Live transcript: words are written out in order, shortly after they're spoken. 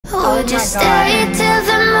would you stay till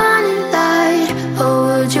the morning light?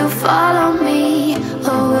 Or would you follow me?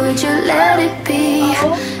 Or would you let it be?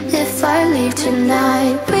 If I leave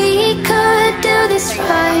tonight, we could do this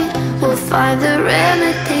right. We'll find the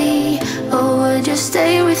remedy. Or would you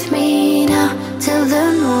stay with me now till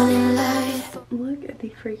the morning light? Look at the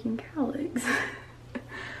freaking cowlicks.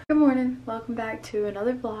 Good morning, welcome back to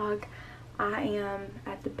another vlog. I am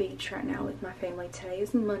at the beach right now with my family. Today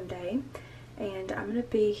is Monday and I'm gonna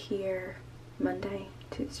be here Monday,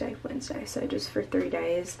 Tuesday, Wednesday, so just for 3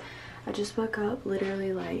 days. I just woke up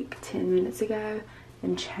literally like 10 minutes ago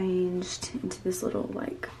and changed into this little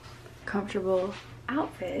like comfortable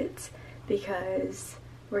outfit because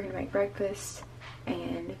we're gonna make breakfast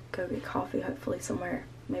and go get coffee, hopefully somewhere,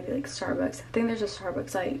 maybe like Starbucks. I think there's a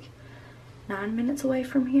Starbucks like 9 minutes away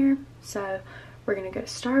from here, so we're gonna go to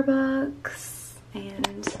Starbucks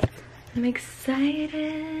and I'm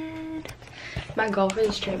excited. My goal for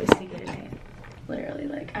this trip is to get a tan. Literally,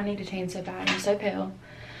 like, I need a tan so bad. I'm so pale.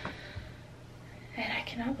 And I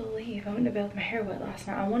cannot believe I went to bed with my hair wet last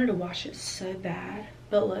night. I wanted to wash it so bad,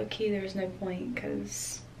 but low-key there's no point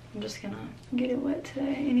because I'm just gonna get it wet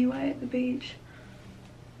today anyway at the beach.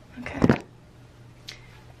 Okay.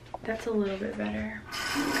 That's a little bit better,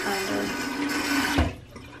 kind of.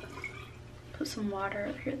 Put some water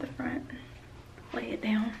up here at the front. Lay it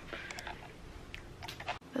down.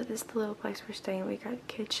 But this is the little place we're staying. We got a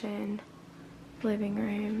kitchen, living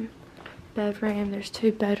room, bedroom. There's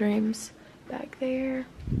 2 bedrooms back there.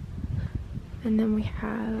 And then we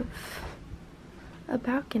have a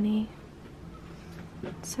balcony.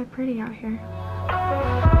 It's so pretty out here.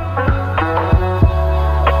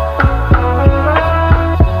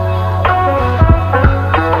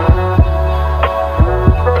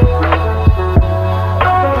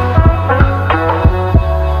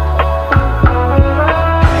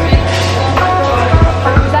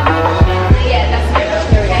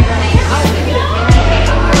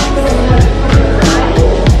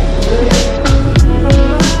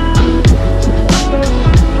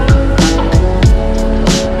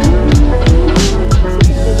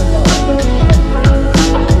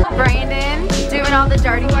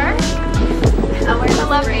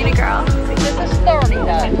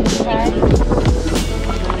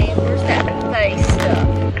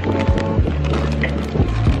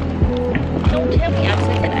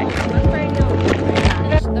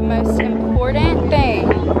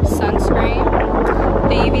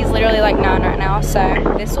 Like 9 right now, so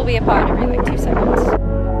this will be applied every like 2 seconds.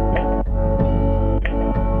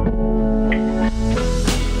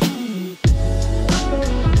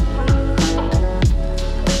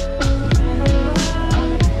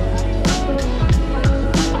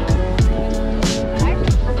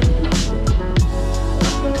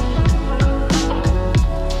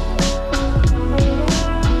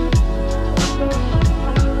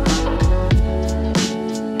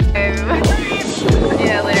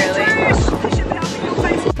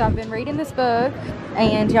 I've been reading this book,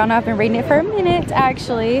 and y'all know I've been reading it for a minute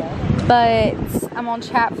actually, but I'm on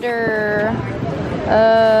chapter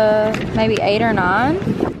maybe 8 or 9.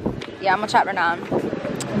 Yeah, I'm on chapter 9,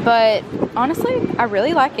 but honestly I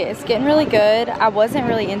really like it. It's getting really good. I wasn't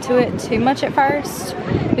really into it too much at first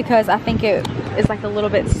because I think it is like a little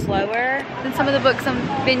bit slower than some of the books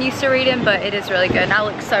I've been used to reading, but it is really good. And I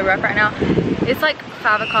look so rough right now. It's like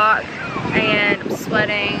 5 o'clock and I'm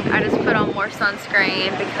sweating. I just put on more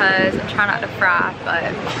sunscreen because I'm trying not to fry,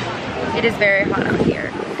 but it is very hot out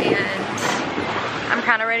here and I'm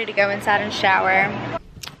kind of ready to go inside and shower.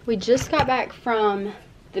 We just got back from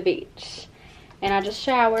the beach and I just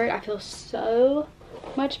showered. I feel so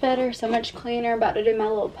much better, so much cleaner. About to do my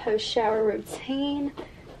little post-shower routine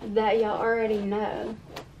that y'all already know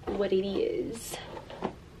what it is.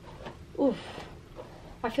 Oof.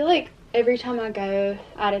 I feel like every time I go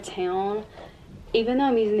out of town, even though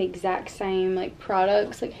I'm using the exact same like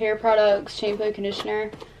products, like hair products, shampoo,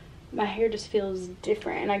 conditioner, my hair just feels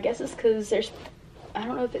different. And I guess it's because there's, I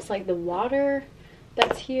don't know if it's like the water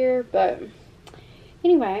that's here, but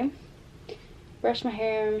anyway, brush my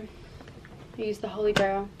hair, use the Holy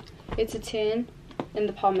Grail. It's a 10 in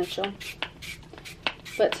the Paul Mitchell.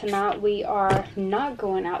 But tonight we are not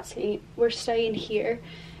going out to eat. We're staying here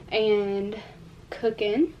and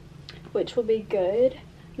cooking, which will be good.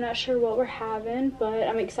 I'm not sure what we're having, but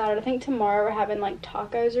I'm excited. I think tomorrow we're having like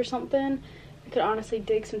tacos or something. I could honestly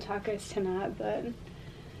dig some tacos tonight, but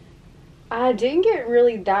I didn't get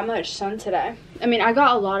really that much sun today. I mean, I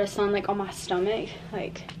got a lot of sun like on my stomach.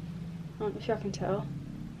 Like, I don't know if y'all can tell.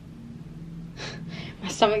 My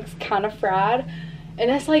stomach's kind of fried. And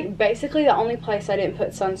that's like basically the only place I didn't put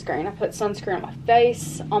sunscreen. I put sunscreen on my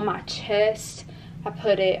face, on my chest, I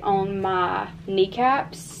put it on my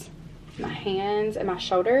kneecaps, my hands, and my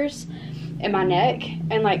shoulders, and my neck.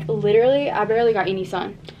 And like literally, I barely got any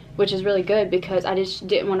sun, which is really good because I just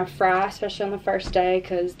didn't want to fry, especially on the first day,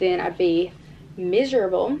 because then I'd be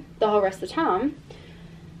miserable the whole rest of the time.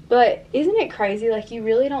 But isn't it crazy? Like, you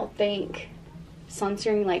really don't think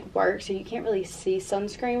sunscreen like works, so you can't really see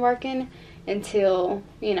sunscreen working until,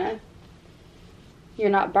 you know, you're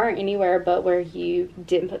not burnt anywhere but where you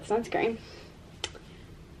didn't put sunscreen.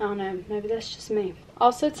 I don't know, maybe that's just me.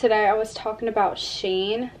 Also today I was talking about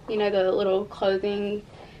Shein, you know, the little clothing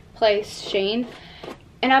place Shein,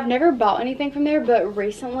 and I've never bought anything from there, but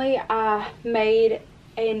recently I made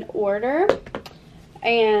an order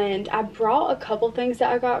and I brought a couple things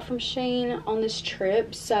that I got from Shein on this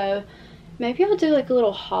trip, so maybe I'll do like a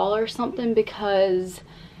little haul or something because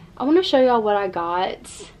I want to show y'all what I got.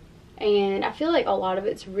 And I feel like a lot of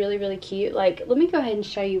it's really, really cute. Like, let me go ahead and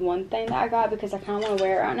show you one thing that I got because I kind of want to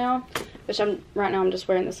wear it right now. Which right now I'm just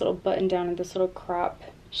wearing this little button down and this little crop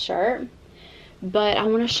shirt. But I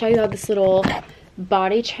want to show y'all this little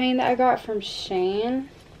body chain that I got from Shein.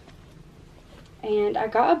 And I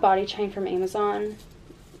got a body chain from Amazon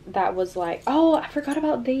that was like, oh, I forgot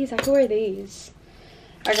about these. I could wear these.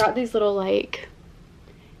 I got these little like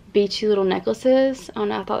beachy little necklaces. I don't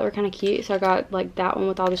know, I thought they were kind of cute, so I got like that one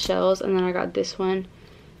with all the shells, and then I got this one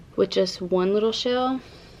with just one little shell.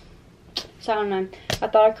 So I don't know, I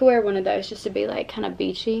thought I could wear one of those just to be like kind of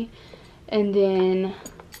beachy. And then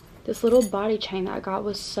this little body chain that I got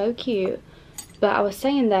was so cute. But I was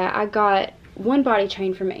saying that I got one body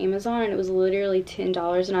chain from Amazon and it was literally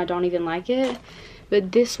 $10 and I don't even like it.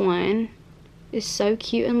 But this one is so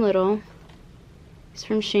cute and little. It's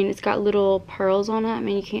from Shein. It's got little pearls on it. I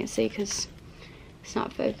mean, you can't see because it's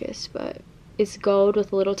not focused, but it's gold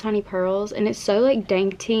with little tiny pearls, and it's so like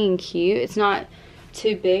dainty and cute. It's not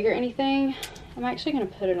too big or anything. I'm actually gonna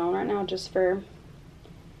put it on right now just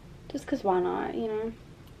because why not, you know?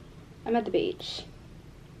 I'm at the beach.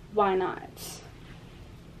 Why not?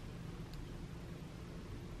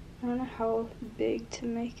 I don't know how big to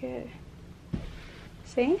make it.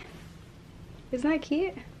 See? Isn't that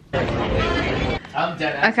cute? I'm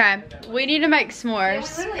dead. Okay, we need to make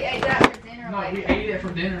s'mores. We literally ate that for dinner. No, we ate it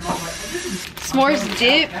for dinner and I was like, this is S'mores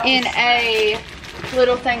dip in a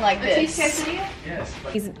little thing like this. yes.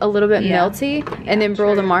 He's a little bit melty, and then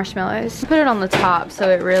broil the marshmallows. Put it on the top so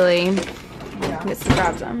it really gets the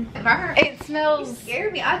grabs on. It smells. You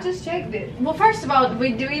scared me. I just checked it. Well, first of all, do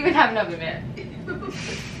we even have an oven mitt?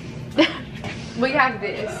 We have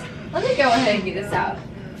this. Let me go ahead and get this out.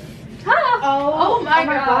 Oh my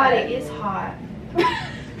god, it is hot.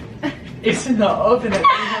 It's in the oven at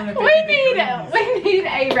 350 we need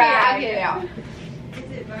a rag. Get it out.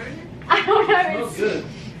 Is it burning? I don't know. It smells good.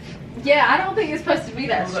 Yeah, I don't think it's supposed to be It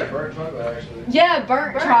that smells strong. like burnt chocolate, actually. Yeah,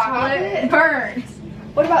 burnt chocolate. Burnt.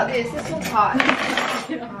 What about this? This one's hot.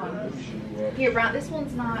 Here, Brian, this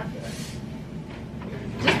one's not.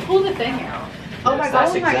 Just pull the thing out. Oh my god.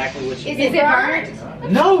 That's exactly what you Is need. it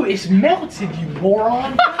burnt? No, it's melted, you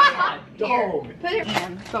moron. Dog. Put it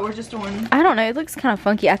in. But we're just doing. I don't know. It looks kind of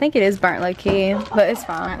funky. I think it is burnt low key, but it's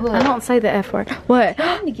fine. I don't say the F word. What?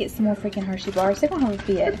 I need to get some more freaking Hershey bars. They're gonna have a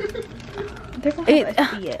fit. They're gonna have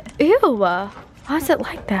a fit. Ew. Why is it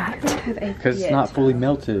like that? Because it's not fully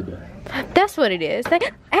melted. That's what it is.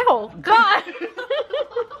 Ow, God.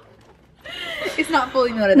 It's not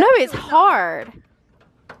fully melted. No, it's hard.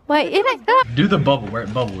 Like, it ain't that. Do the bubble where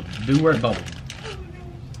it bubbled. Do where it bubbled.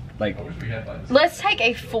 Like, Let's take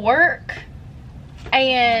a fork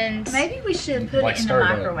and. Maybe we should put Like it in the stir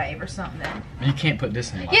it up. microwave or something. you can't put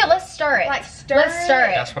this in. Yeah, let's stir it. Like stir Let's stir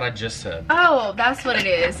it. That's what I just said. Oh, that's what it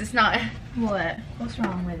is. It's not. What? What's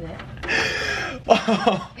wrong with it?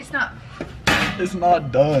 It's not. It's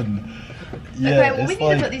not done. Yeah, Okay, well we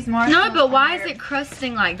need to put these marshmallows. No, but why is it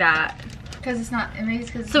crusting like that? Because it's not. It means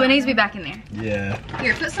because. So it needs to be back in there. Yeah.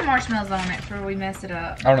 Here, put some marshmallows on it before we mess it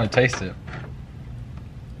up. I don't know, taste it.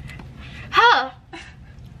 Huh?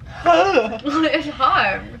 It's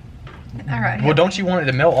hard. All right. Well, don't you want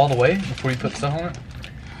it to melt all the way before you put stuff on it?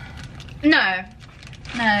 No.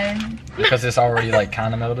 No. Because it's already like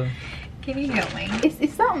kind of melted. Can you help me?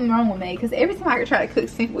 It's something wrong with me because every time I try to cook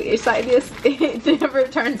sandwich like this, it never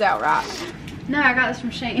turns out right. No, I got this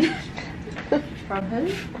from Shein. From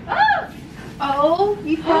who? Oh,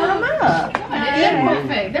 you brought them up. They're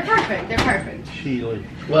perfect. They're perfect. They're perfect. Shelley.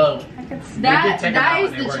 Well, That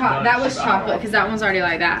is the chocolate. That was chocolate because that one's already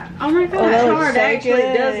like that. Oh my god, that hard. looks so Actually,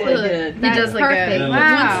 good. does look good. It does look perfect. good. Yeah.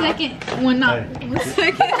 Wow. 1 second. One not. 1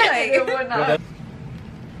 second. Like, one not.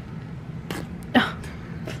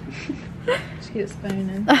 Just get a spoon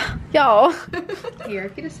in. Y'all. Here,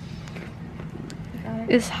 get a.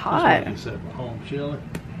 It's hot. Home, Shelley.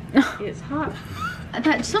 It's hot.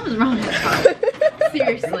 That something's wrong with it.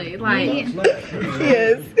 Seriously, like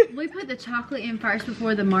Yes. we put the chocolate in first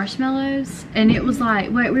before the marshmallows, and it was like,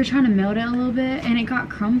 wait, we were trying to melt it a little bit, and it got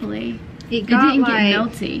crumbly. It didn't get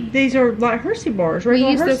melty. These are like Hershey bars, We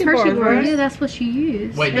regular used those Hershey bars, right? Yeah, that's what you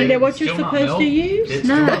use. Wait, Isn't that what you're supposed to use?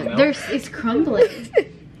 No, it's crumbly.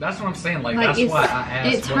 That's what I'm saying. Like Like, that's why I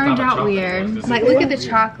asked. it turned out weird. Like, look at the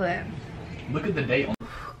chocolate. Look at the date on.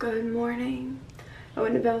 Good morning. I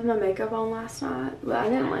went to bed with my makeup on last night, but I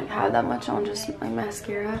didn't like have that much on, just like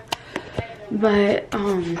mascara. But I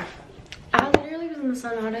literally was in the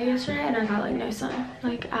sun all day yesterday and I got like no sun.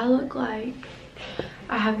 Like I look like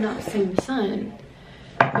I have not seen the sun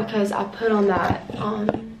because I put on that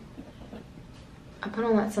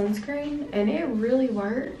sunscreen and it really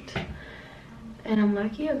worked. And I'm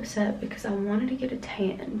lucky upset because I wanted to get a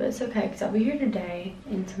tan, but it's okay because I'll be here today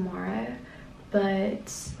and tomorrow. But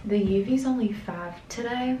the UV's only 5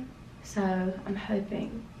 today, so I'm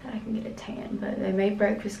hoping that I can get a tan. But they made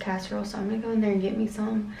breakfast casserole, so I'm gonna go in there and get me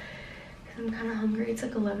some because I'm kind of hungry. It's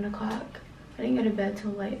like 11 o'clock. I didn't go to bed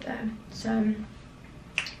till late though. So,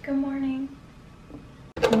 good morning.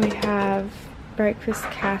 We have breakfast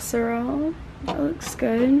casserole. That looks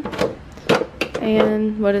good.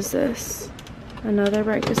 And what is this? Another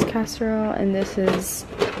breakfast casserole, and this is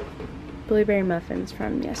blueberry muffins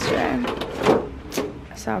from yesterday.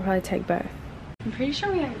 So I'll probably take both. I'm pretty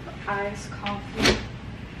sure we have iced coffee.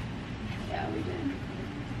 Yeah, we do.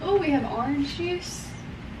 Oh, we have orange juice.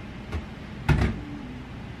 I'm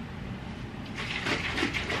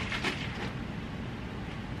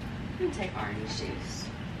gonna take orange juice.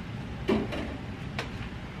 I'll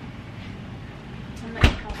make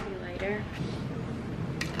coffee later.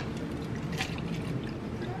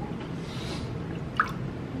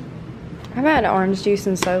 I haven't had orange juice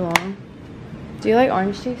in so long. Do you like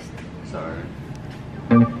orange juice? Sorry.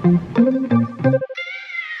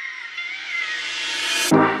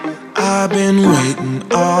 I've been waiting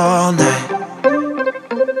all night.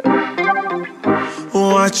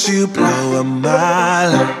 Watch you blow up my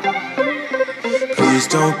light. Please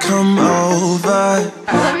don't come over,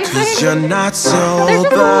 cause you're not sober.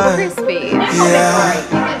 They're just a little crispy.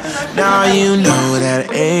 Yeah, now you know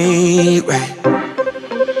that ain't right.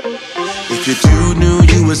 If your dude knew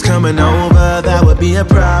you was coming over, that would be a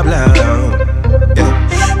problem.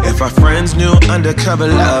 Yeah. If our friends knew undercover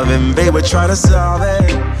love and they would try to solve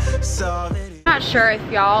it. I'm not sure if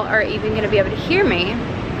y'all are even gonna be able to hear me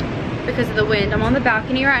because of the wind. I'm on the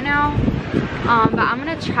balcony right now, but I'm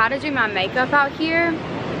gonna try to do my makeup out here.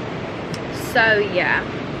 So yeah,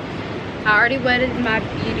 I already wet my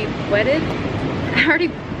beauty blender.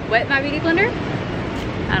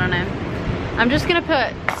 I don't know. I'm just gonna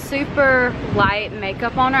put super light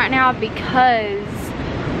makeup on right now because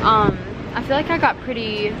I feel like I got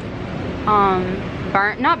pretty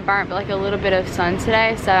burnt, not burnt, but like a little bit of sun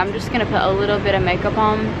today. So I'm just gonna put a little bit of makeup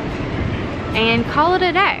on and call it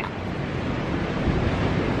a day.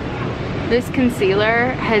 This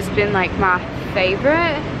concealer has been like my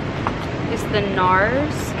favorite. It's the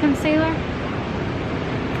NARS concealer.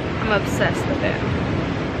 I'm obsessed with it.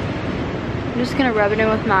 I'm just gonna rub it in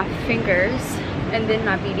with my fingers and then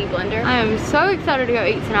my beauty blender. I am so excited to go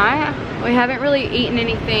eat tonight. We haven't really eaten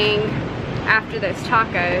anything after those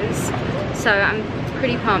tacos, so I'm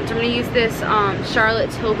pretty pumped. I'm gonna use this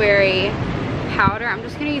Charlotte Tilbury powder. I'm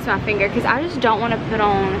just gonna use my finger because I just don't want to put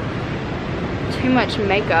on too much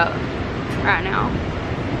makeup right now.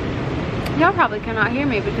 Y'all probably cannot hear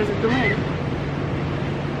me because of the wind.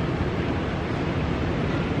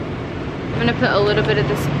 I'm gonna put a little bit of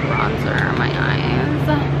this bronzer on my eyes.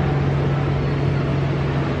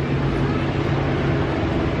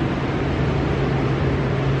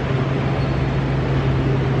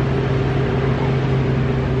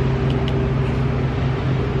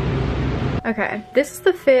 Okay, this is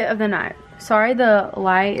the fit of the night. Sorry the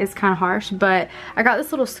light is kind of harsh, but I got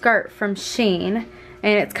this little skirt from Shein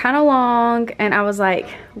and it's kind of long and I was like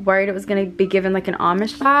worried it was gonna be given like an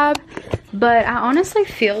Amish vibe, but I honestly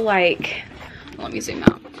feel like, let me zoom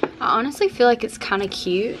out. I honestly feel like it's kind of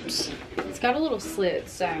cute. It's got a little slit,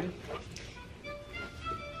 so.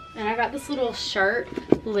 And I got this little shirt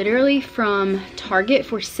literally from Target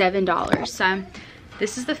for $7. So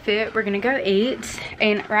this is the fit. We're gonna go eat.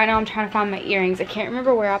 And right now I'm trying to find my earrings. I can't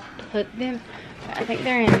remember where I put them. I think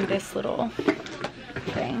they're in this little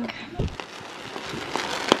thing.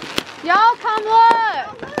 Y'all come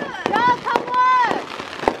look! Y'all come look!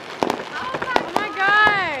 Oh my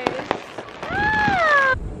gosh!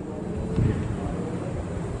 Ah!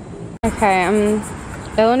 Okay,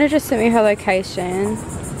 Eleanor just sent me her location.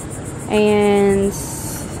 and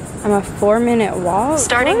I'm a 4-minute walk.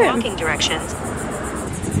 Starting walking directions.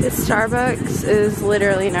 This Starbucks is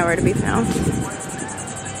literally nowhere to be found.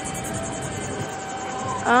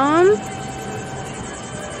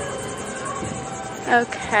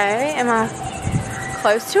 Okay, am I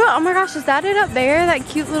close to it? Oh my gosh, is that it up there? That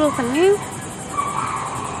cute little thing?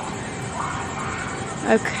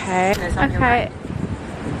 Okay, okay.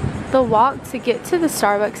 The walk to get to the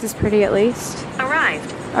Starbucks is pretty at least.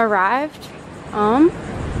 Arrived. Arrived?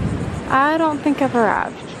 I don't think I've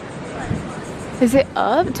arrived. Is it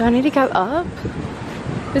up? Do I need to go up?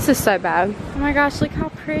 This is so bad. Oh my gosh, look how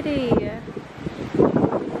pretty. This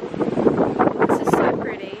is so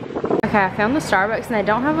pretty. Okay, I found the Starbucks and they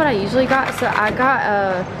don't have what I usually got, so I got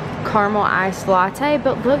a caramel iced latte,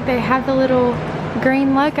 but look, they have the little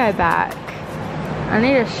green logo back. I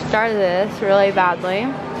need to start this really badly.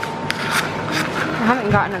 I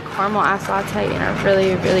haven't gotten a caramel iced latte in a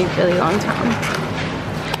really, really, really long time.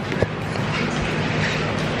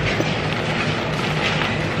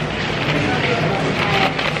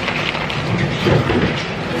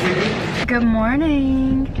 Good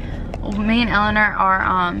morning. Me and Eleanor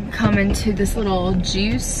are coming to this little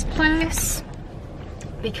juice place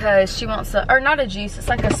because she wants to, or not a juice, it's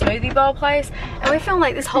like a smoothie bowl place. And we found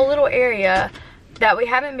like this whole little area that we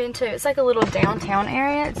haven't been to. It's like a little downtown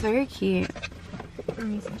area. It's very cute.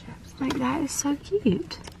 Like that is so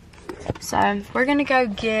cute. So we're gonna go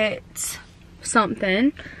get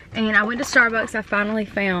something. And I went to Starbucks. I finally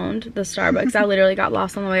found the Starbucks. I literally got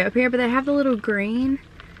lost on the way up here, but they have the little green.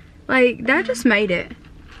 Like that just made it.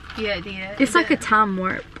 Yeah, it did. It's like a time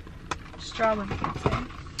warp. Strawberry too.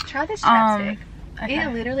 Try this chapstick. Okay.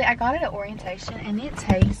 It literally, I got it at orientation and it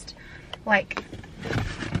tastes like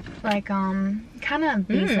kind of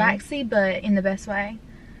beeswaxy, but in the best way.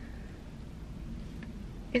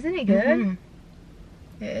 Isn't it good?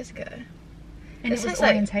 It is good. And it was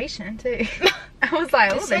orientation too. I was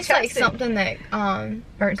like, oh, this tastes like something that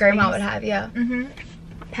grandma would have. Yeah.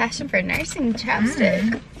 Passion for nursing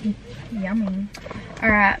chapstick. Yummy. All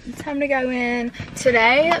right, time to go in.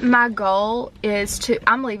 Today, my goal is to,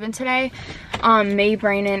 I'm leaving today. Me,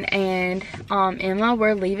 Brandon, and Emma,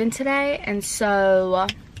 we're leaving today. And so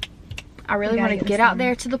I really want to get out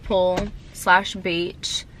there to the pool /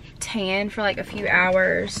 beach, tan for like a few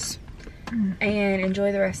hours, and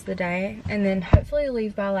enjoy the rest of the day. And then hopefully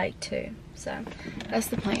leave by like 2. So that's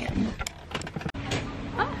the plan.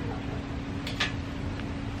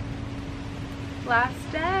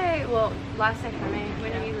 Last day, well, last day for me.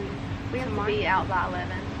 When do you leave? We have to be out by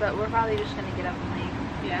 11, but we're probably just gonna get up and leave.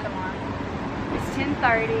 Yeah. Tomorrow. It's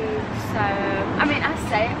 10:30, so I mean, I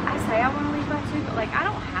say I want to leave by 2, but like I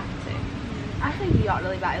don't have to. I think you ought to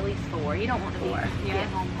leave by at least 4. You don't want to get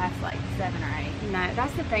home past like 7 or 8. No,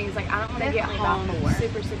 that's the thing. Is like I don't want to get home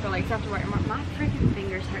super late. So after work, my freaking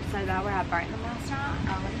fingers hurt so bad where I burnt them last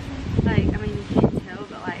night. Like I mean, you can't tell,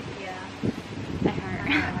 but like they hurt.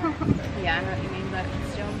 Yeah, I know what you mean, but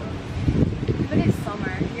still. But it's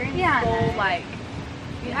summer. You're in school, like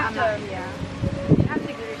you have to. You have to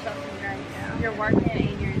give yourself some grace. Yeah. You're working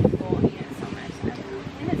and you're in school, and it's summer, so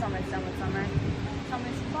and it's almost done with summer. It's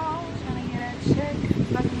almost fall. Trying to get a chick.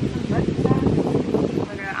 Bugging me some birthday.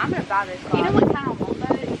 I'm gonna buy this. You know what kind I want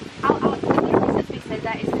though? Since we said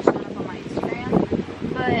that, it's just showing up on my Instagram.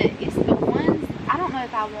 But it's the ones. I don't know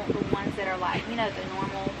if I want the ones that are like the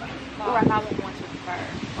normal, or if I want ones with fur,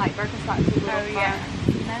 like Birkenstocks with little fur.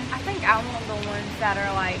 No? I think I want the ones that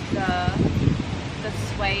are like the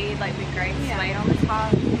suede, like the gray suede on the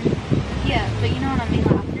top. Yeah, but you know what I mean.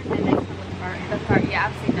 Like I think they come with fur. The fur, yeah,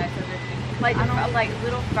 I've seen those. So like like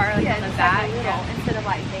little fur like on the back, instead of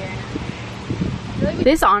like there.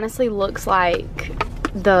 This honestly looks like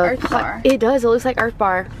the Earth Bar. It does. It looks like Earth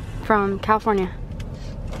Bar from California.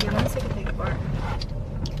 Yeah, let's take a picture for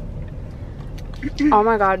it. Oh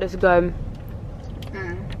my god, it's good.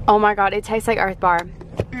 Oh my god, it tastes like Earth Bar.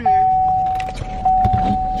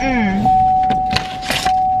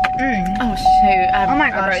 Oh shoot. Oh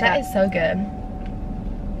my gosh, that is so good.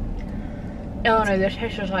 Oh no, this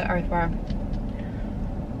tastes just like Earth Bar.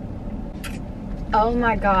 Oh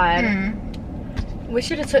my god. We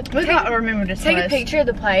should have took. We got to remember to take a picture of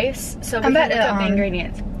the place so we can look up the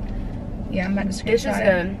ingredients. Yeah, I'm about to screenshot it. This is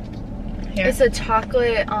good. Here. It's a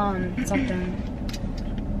chocolate something.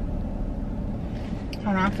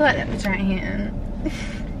 Hold on, I feel like that was right here.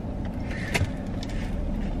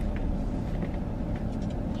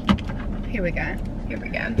 Here we go. Here we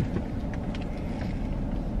go.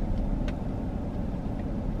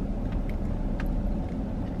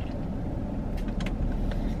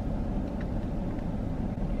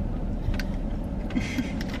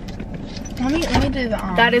 Let me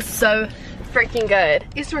That is so freaking good.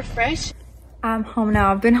 It's refreshing. I'm home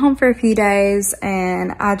now. I've been home for a few days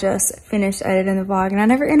and I just finished editing the vlog and I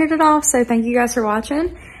never ended it off. So thank you guys for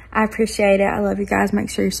watching. I appreciate it. I love you guys. Make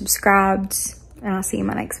sure you're subscribed and I'll see you in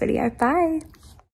my next video. Bye.